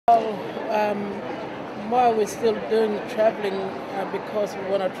Well, while we're still doing the travelling, because we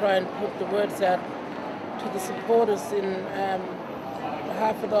want to try and put the words out to the supporters in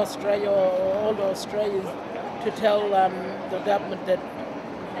half of Australia or all of Australia to tell the government that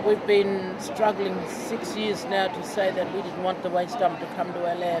we've been struggling 6 years now to say that we didn't want the waste dump to come to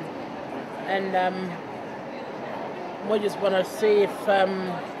our land. And we just want to see if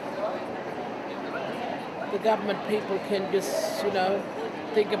the government people can just,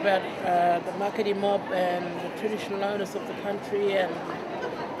 think about the Muckaty mob and the traditional owners of the country and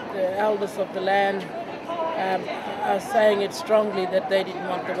the elders of the land are saying it strongly that they didn't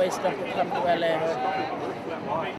want the waste dump to come to our land.